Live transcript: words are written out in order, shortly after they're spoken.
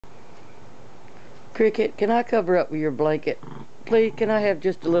Cricket, can I cover up with your blanket? Please, can I have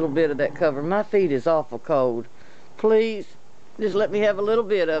just a little bit of that cover? My feet is awful cold. Please, just let me have a little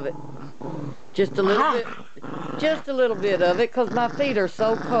bit of it. Just a little bit. Just a little bit of it, because my feet are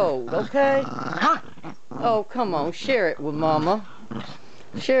so cold, okay? Oh, come on, share it with Mama.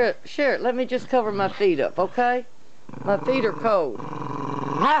 Share it. Let me just cover my feet up, okay? My feet are cold.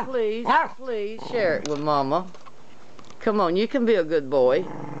 Please, share it with Mama. Come on, you can be a good boy.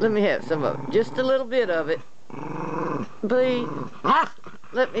 Let me have some of it. Just a little bit of it. Please.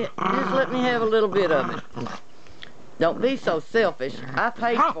 Let me have a little bit of it. Don't be so selfish. I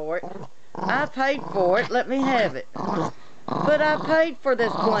paid for it. I paid for it. Let me have it. But I paid for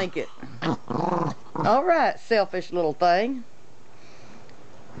this blanket. All right, selfish little thing.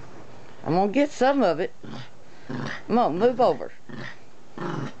 I'm going to get some of it. Come on, move over.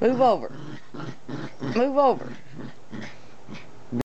 Move over. Move over.